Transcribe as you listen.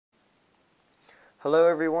Hello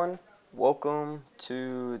everyone, welcome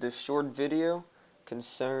to this short video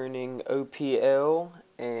concerning OPL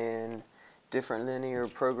and different linear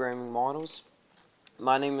programming models.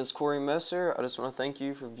 My name is Corey Messer. I just want to thank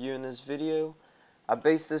you for viewing this video. I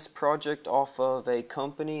based this project off of a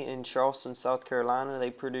company in Charleston, South Carolina.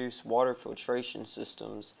 They produce water filtration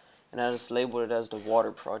systems, and I just labeled it as the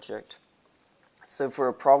water project. So for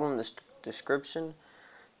a problem description,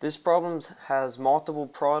 this problem has multiple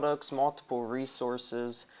products, multiple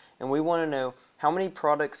resources, and we want to know how many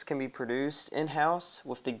products can be produced in-house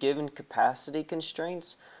with the given capacity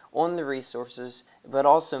constraints on the resources, but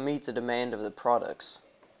also meet the demand of the products.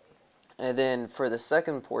 And then for the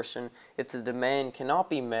second portion, if the demand cannot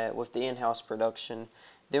be met with the in-house production,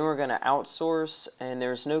 then we're going to outsource, and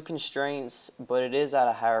there's no constraints, but it is at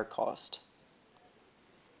a higher cost.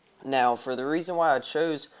 Now, for the reason why I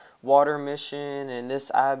chose water mission and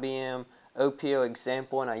this IBM OPL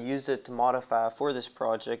example, and I used it to modify for this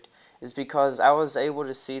project, is because I was able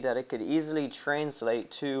to see that it could easily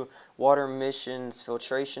translate to water mission's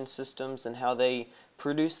filtration systems and how they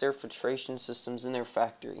produce their filtration systems in their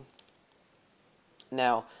factory.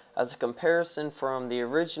 Now, as a comparison from the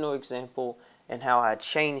original example and how I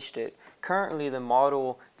changed it, currently the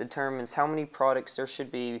model determines how many products there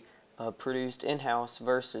should be produced in-house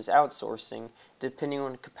versus outsourcing, depending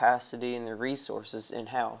on the capacity and the resources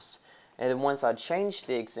in-house. And then once I changed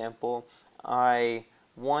the example, I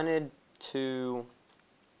wanted to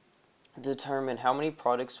determine how many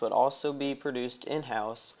products would also be produced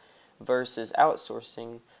in-house versus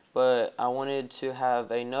outsourcing, but I wanted to have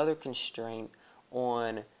another constraint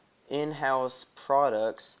on in-house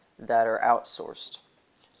products that are outsourced.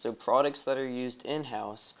 So products that are used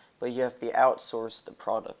in-house, but you have to outsource the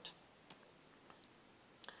product.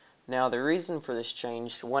 Now, the reason for this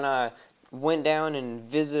change, when I went down and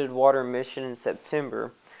visited Water Mission in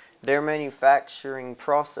September, their manufacturing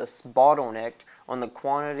process bottlenecked on the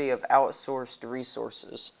quantity of outsourced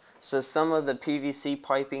resources. So some of the PVC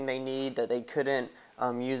piping they need that they couldn't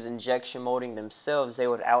use injection molding themselves, they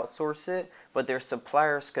would outsource it, but their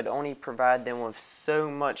suppliers could only provide them with so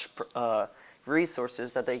much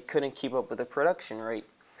resources that they couldn't keep up with the production rate.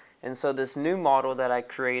 And so this new model that I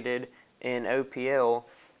created in OPL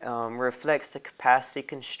reflects the capacity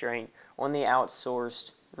constraint on the outsourced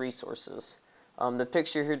resources. The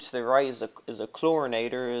picture here to the right is a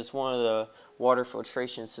chlorinator, is one of the water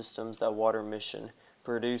filtration systems that Water Mission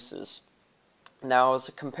produces. Now, as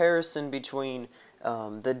a comparison between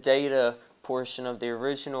the data portion of the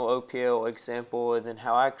original OPL example and then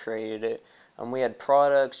how I created it, we had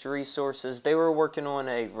products, resources. They were working on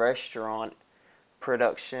a restaurant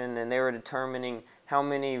production, and they were determining how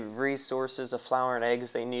many resources of flour and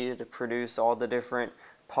eggs they needed to produce all the different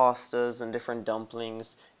pastas and different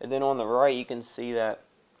dumplings. And then on the right you can see that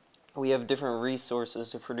we have different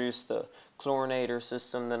resources to produce the chlorinator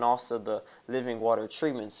system, then also the living water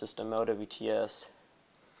treatment system, LWTS.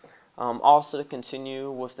 Also, to continue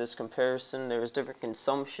with this comparison, there's different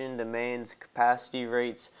consumption, demands, capacity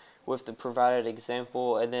rates with the provided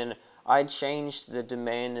example, and then I changed the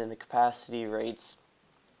demand and the capacity rates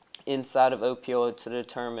inside of OPL to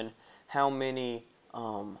determine how many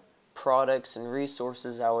products and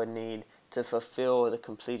resources I would need to fulfill the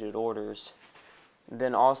completed orders.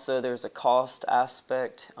 Then also there's a cost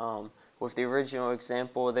aspect. With the original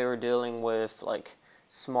example, they were dealing with like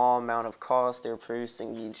small amount of cost. They were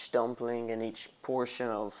producing each dumpling and each portion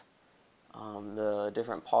of the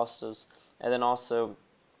different pastas. And then also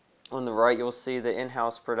on the right you'll see the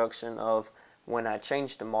in-house production of when I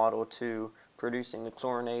changed the model to producing the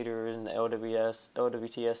chlorinator and the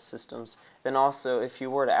LWTS systems. Then also, if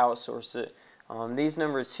you were to outsource it, these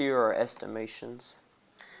numbers here are estimations.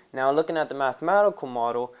 Now, looking at the mathematical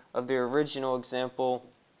model of the original example,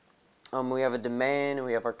 we have a demand and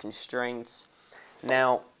we have our constraints.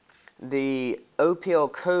 Now, the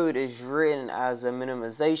OPL code is written as a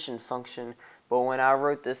minimization function, but when I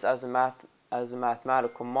wrote this as a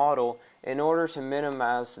mathematical model, in order to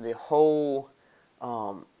minimize the whole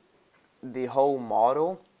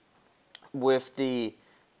model with the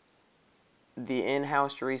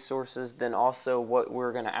in-house resources, then also what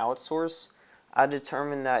we're going to outsource, I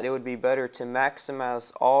determined that it would be better to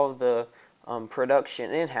maximize all of the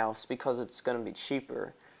production in-house because it's going to be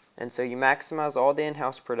cheaper. And so you maximize all the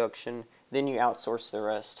in-house production, then you outsource the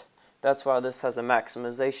rest. That's why this has a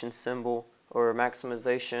maximization symbol or a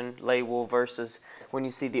maximization label versus when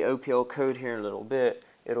you see the OPL code here in a little bit,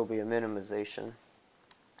 it'll be a minimization.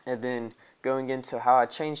 And then going into how I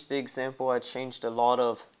changed the example, I changed a lot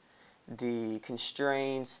of the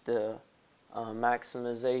constraints, the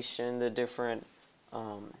maximization, the different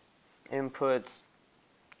inputs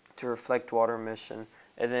to reflect water emission.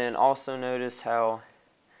 And then also notice how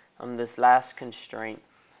this last constraint,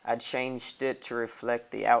 I changed it to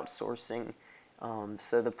reflect the outsourcing.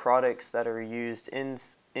 So the products that are used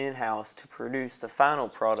in-house to produce the final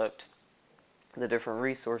product, the different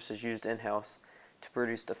resources used in-house to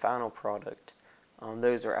produce the final product,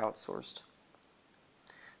 those are outsourced.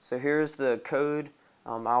 So here's the code.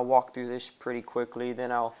 I'll walk through this pretty quickly,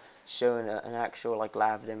 then I'll show an actual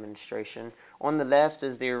lab demonstration. On the left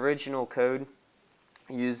is the original code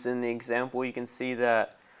used in the example. You can see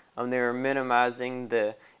that they're minimizing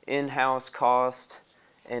the in-house cost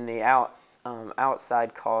and the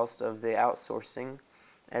outside cost of the outsourcing.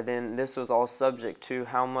 And then this was all subject to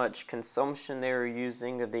how much consumption they were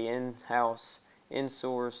using of the in-house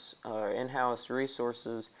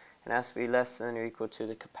resources, and has to be less than or equal to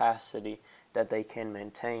the capacity that they can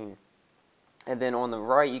maintain. And then on the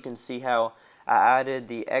right you can see how I added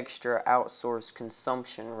the extra outsourced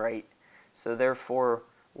consumption rate. So therefore,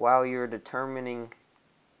 while you're determining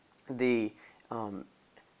the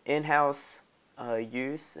in-house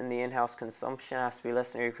use and the in-house consumption has to be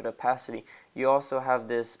less than or equal to capacity, you also have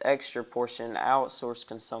this extra portion, outsourced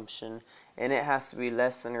consumption, and it has to be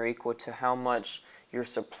less than or equal to how much your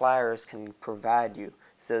suppliers can provide you.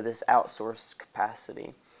 So this outsourced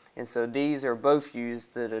capacity. And so these are both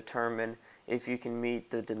used to determine if you can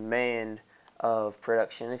meet the demand of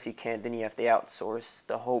production. If you can't, then you have to outsource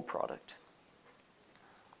the whole product.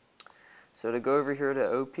 So to go over here to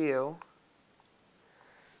OPL,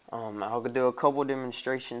 I'll do a couple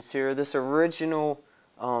demonstrations here. This original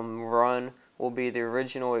run will be the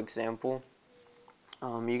original example.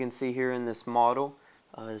 You can see here in this model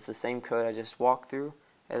is the same code I just walked through.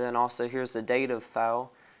 And then also here's the data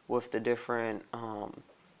file with the different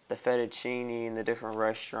the fettuccine and the different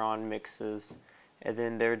restaurant mixes, and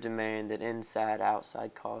then their demand and inside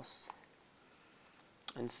outside costs.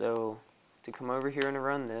 And so to come over here and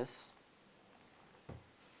run this,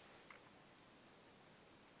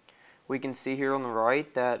 we can see here on the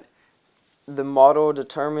right that the model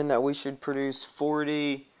determined that we should produce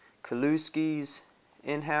 40 Kaluskis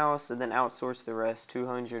in-house and then outsource the rest,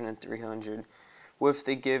 200 and 300, with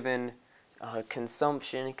the given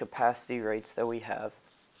consumption and capacity rates that we have.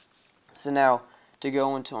 So now to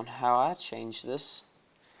go into on how I changed this,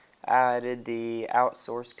 I added the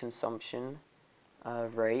outsourced consumption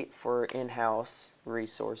rate for in-house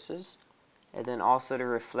resources, and then also to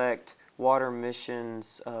reflect water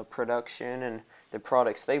emissions production and the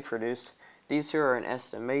products they produced. These here are in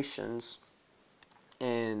estimations,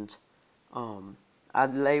 and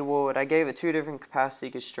I gave it two different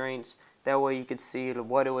capacity constraints. That way you could see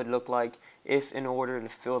what it would look like if, in order to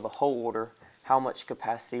fill the whole order, how much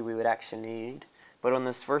capacity we would actually need. But on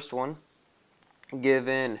this first one,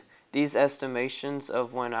 given these estimations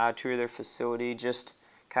of when I tour their facility, just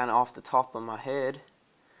kind of off the top of my head,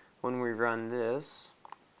 when we run this,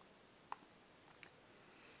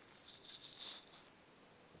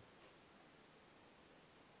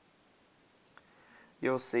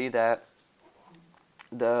 you'll see that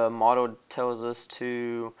the model tells us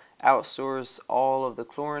to outsource all of the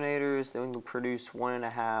chlorinators, then we can produce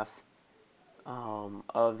 1.5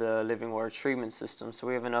 of the living water treatment system. So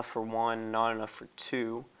we have enough for 1, not enough for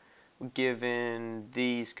 2, given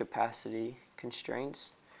these capacity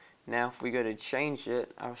constraints. Now if we go to change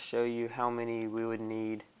it, I'll show you how many we would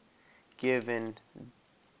need given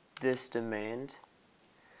this demand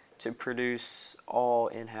to produce all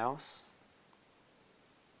in-house.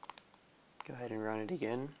 Go ahead and run it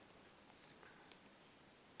again.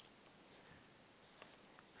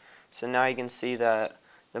 So now you can see that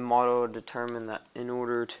the model determined that in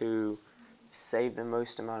order to save the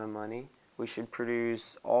most amount of money, we should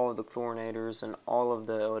produce all of the chlorinators and all of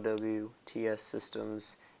the LWTS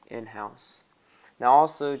systems in-house. Now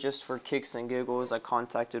also, just for kicks and giggles, I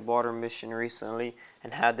contacted Water Mission recently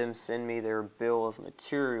and had them send me their bill of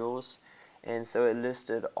materials, and so it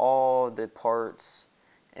listed all the parts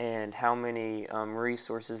and how many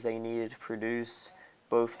resources they needed to produce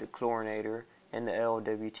both the chlorinator and the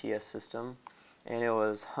LWTS system, and it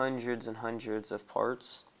was hundreds and hundreds of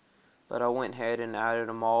parts. But I went ahead and added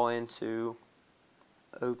them all into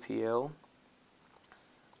OPL,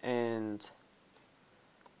 and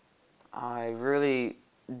I really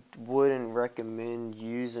wouldn't recommend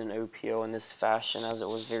using OPL in this fashion, as it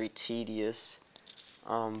was very tedious,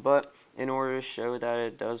 but in order to show that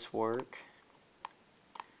it does work,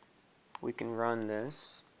 we can run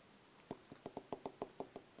this.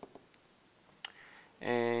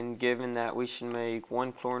 And given that we should make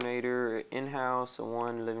 1 chlorinator in-house and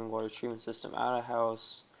 1 living water treatment system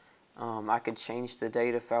out-of-house, I could change the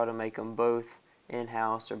data file to make them both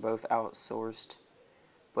in-house or both outsourced.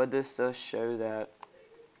 but this does show that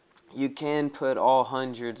you can put all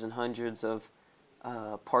hundreds and hundreds of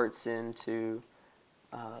parts into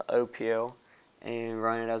OPL and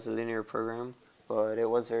run it as a linear program, but it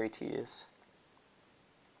was very tedious.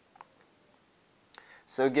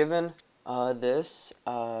 So given this,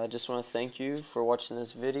 I just want to thank you for watching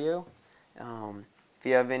this video. If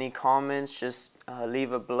you have any comments, just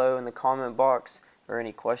leave it below in the comment box, or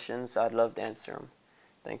any questions. I'd love to answer them.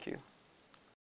 Thank you.